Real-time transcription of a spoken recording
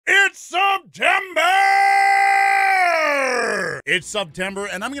It's SUBtember! It's SUBtember,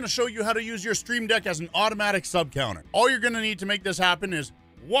 and I'm going to show you how to use your Stream Deck as an automatic sub counter. All you're going to need to make this happen is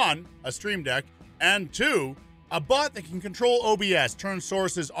 1, a Stream Deck, and 2, a bot that can control OBS, turn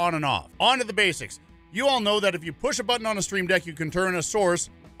sources on and off. On to the basics. You all know that if you push a button on a Stream Deck, you can turn a source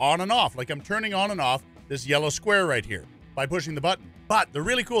on and off, like I'm turning on and off this yellow square right here by pushing the button. But the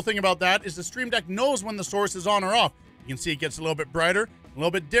really cool thing about that is the Stream Deck knows when the source is on or off. You can see it gets a little bit brighter, a little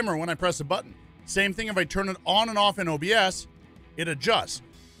bit dimmer when I press a button. Same thing if I turn it on and off in OBS, it adjusts.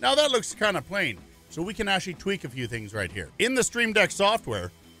 Now that looks kind of plain, so we can actually tweak a few things right here. In the Stream Deck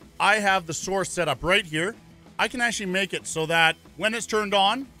software, I have the source set up right here. I can actually make it so that when it's turned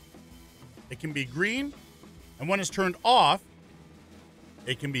on, it can be green, and when it's turned off,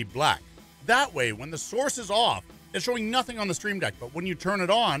 it can be black. That way, when the source is off, it's showing nothing on the Stream Deck, but when you turn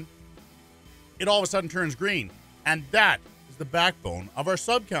it on, it all of a sudden turns green. And that is the backbone of our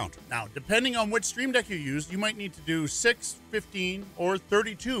sub counter. Now, depending on which Stream Deck you use, you might need to do 6, 15, or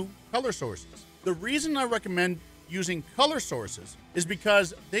 32 color sources. The reason I recommend using color sources is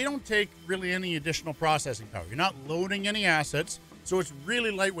because they don't take really any additional processing power. You're not loading any assets, so it's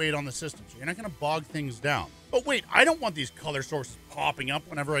really lightweight on the system, so you're not going to bog things down. But wait, I don't want these color sources popping up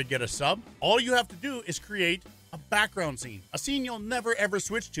whenever I get a sub. All you have to do is create a background scene, a scene you'll never ever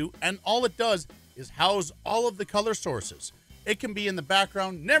switch to, and all it does is house all of the color sources. It can be in the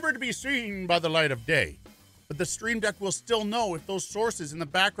background, never to be seen by the light of day. But the Stream Deck will still know if those sources in the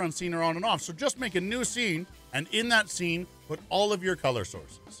background scene are on and off. So just make a new scene, and in that scene, put all of your color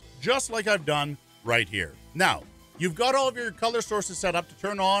sources, just like I've done right here. Now, you've got all of your color sources set up to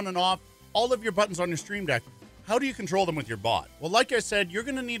turn on and off all of your buttons on your Stream Deck. How do you control them with your bot? Well, like I said, you're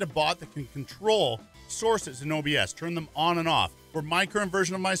going to need a bot that can control sources in OBS, turn them on and off. For my current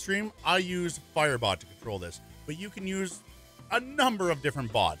version of my stream, I use Firebot to control this, but you can use a number of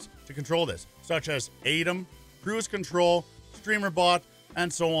different bots to control this, such as Atom, Cruise Control, StreamerBot,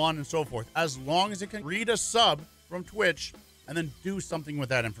 and so on and so forth, as long as it can read a sub from Twitch and then do something with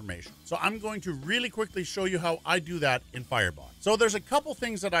that information. So I'm going to really quickly show you how I do that in Firebot. So there's a couple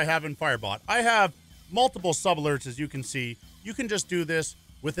things that I have in Firebot. I have multiple sub alerts, as you can see. You can just do this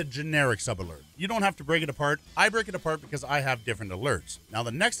with a generic sub alert. You don't have to break it apart. I break it apart because I have different alerts. Now,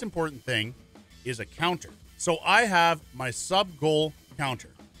 the next important thing is a counter. So I have my sub goal counter,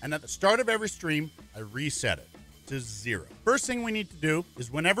 and at the start of every stream, I reset it to 0. First thing we need to do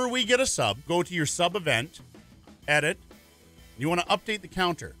is whenever we get a sub, go to your sub event, edit. You want to update the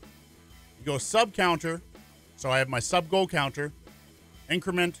counter. You go sub counter. So I have my sub goal counter,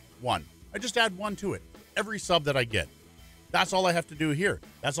 increment 1. I just add 1 to it, every sub that I get. That's all I have to do here.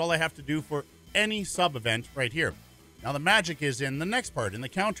 That's all I have to do for any sub event right here. Now the magic is in the next part, in the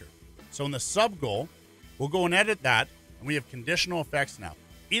counter. So in the sub goal, we'll go and edit that, and we have conditional effects now.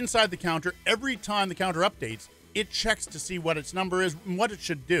 Inside the counter, every time the counter updates, it checks to see what its number is and what it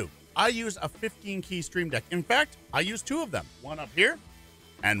should do. I use a 15-key Stream Deck. In fact, I use 2 of them, one up here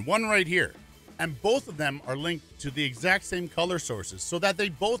and one right here. And both of them are linked to the exact same color sources so that they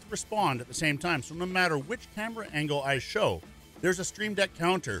both respond at the same time. So no matter which camera angle I show, there's a Stream Deck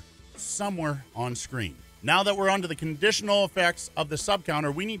counter somewhere on screen. Now that we're onto the conditional effects of the sub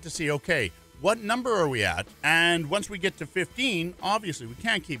counter, we need to see, okay, what number are we at? And once we get to 15, obviously we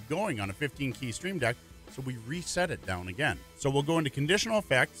can't keep going on a 15-key Stream Deck, so we reset it down again. So we'll go into conditional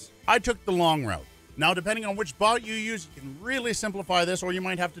effects. I took the long route. Now, depending on which bot you use, you can really simplify this, or you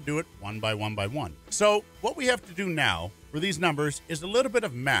might have to do it one by one. So what we have to do now for these numbers is a little bit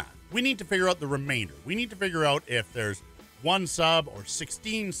of math. We need to figure out the remainder. We need to figure out if there's 1 sub or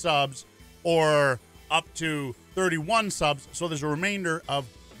 16 subs or up to 31 subs. So there's a remainder of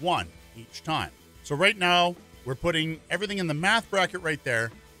 1 each time. So right now, we're putting everything in the math bracket right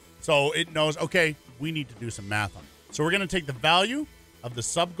there. So it knows, okay, we need to do some math on it. So we're going to take the value of the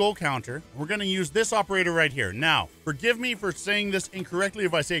sub goal counter. We're going to use this operator right here. Now, forgive me for saying this incorrectly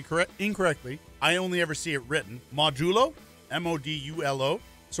if I say it incorrectly. I only ever see it written. Modulo, M-O-D-U-L-O.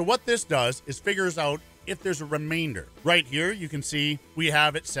 So what this does is figures out if there's a remainder. Right here, you can see we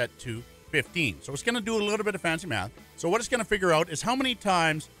have it set to 15. So it's going to do a little bit of fancy math. So what it's going to figure out is how many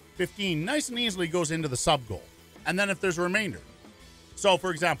times 15 nice and easily goes into the sub goal. And then if there's a remainder. So for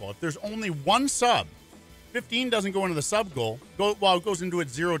example, if there's only 1 sub, 15 doesn't go into the sub goal, it goes into it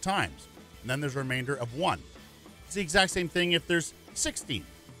 0 times. And then there's a remainder of 1. It's the exact same thing if there's 16.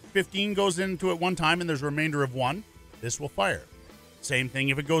 15 goes into it 1 time and there's a remainder of 1. This will fire. Same thing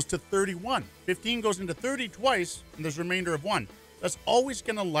if it goes to 31. 15 goes into 30 twice and there's a remainder of 1. That's always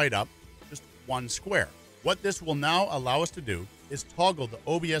going to light up just 1 square. What this will now allow us to do is toggle the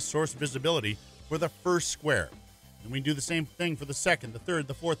OBS source visibility for the first square. And we do the same thing for the 2nd, the 3rd,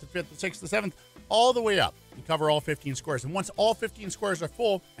 the 4th, the 5th, the 6th, the 7th, all the way up and cover all 15 squares. And once all 15 squares are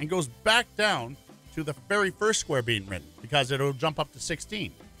full, and goes back down to the very first square being written, because it'll jump up to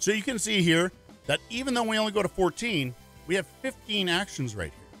 16. So you can see here that even though we only go to 14, we have 15 actions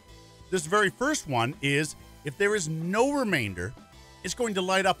right here. This very first one is, if there is no remainder, it's going to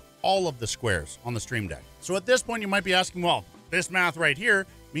light up all of the squares on the Stream Deck. So at this point, you might be asking, well, this math right here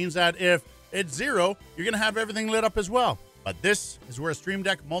means that if it's 0, you're going to have everything lit up as well. But this is where Stream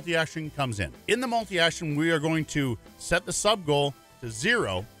Deck multi-action comes in. In the multi-action, we are going to set the sub goal to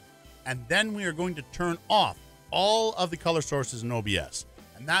 0, and then we are going to turn off all of the color sources in OBS.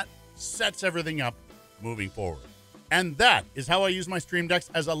 And that sets everything up moving forward. And that is how I use my Stream Decks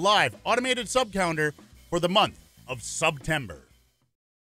as a live automated sub counter for the month of SUBtember.